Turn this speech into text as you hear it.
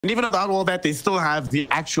And even without all that, they still have the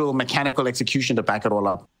actual mechanical execution to back it all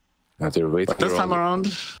up. They're waiting. But this time around,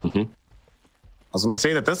 I was going to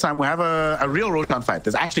say that this time we have a real Roshan fight.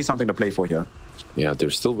 There's actually something to play for here. Yeah, they're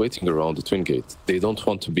still waiting around the twin gate. They don't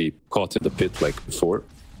want to be caught in the pit like before.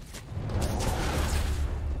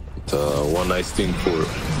 But, one nice thing for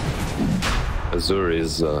Azure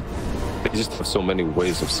is they just have so many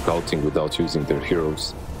ways of scouting without using their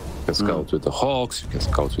heroes. You can scout with the Hawks, you can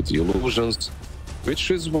scout with the Illusions, which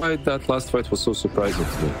is why that last fight was so surprising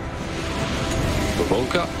to me.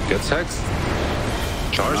 Baboka gets hexed.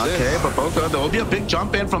 Charge okay, Baboka, there will be a big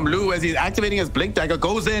jump in from Lou as he's activating his Blink Dagger.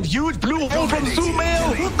 Goes in, huge blue hole from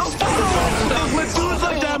Sumail. With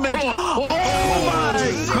suicide damage. Oh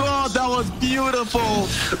my god, that was beautiful.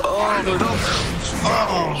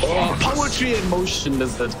 Poetry in motion,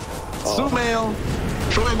 is it? Sumail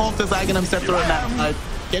throwing off this Aghanim Scepter in that fight,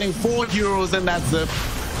 getting 4 heroes in that zip.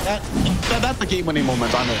 That's the game-winning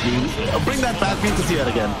moment, honestly. Bring that back, we need to see that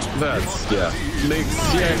again. That's, yeah.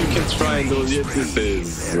 Yeah, you can try and do it. This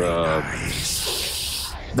is,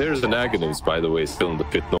 there's an Aghanim, by the way, still in the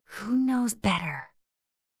pit. Who knows better?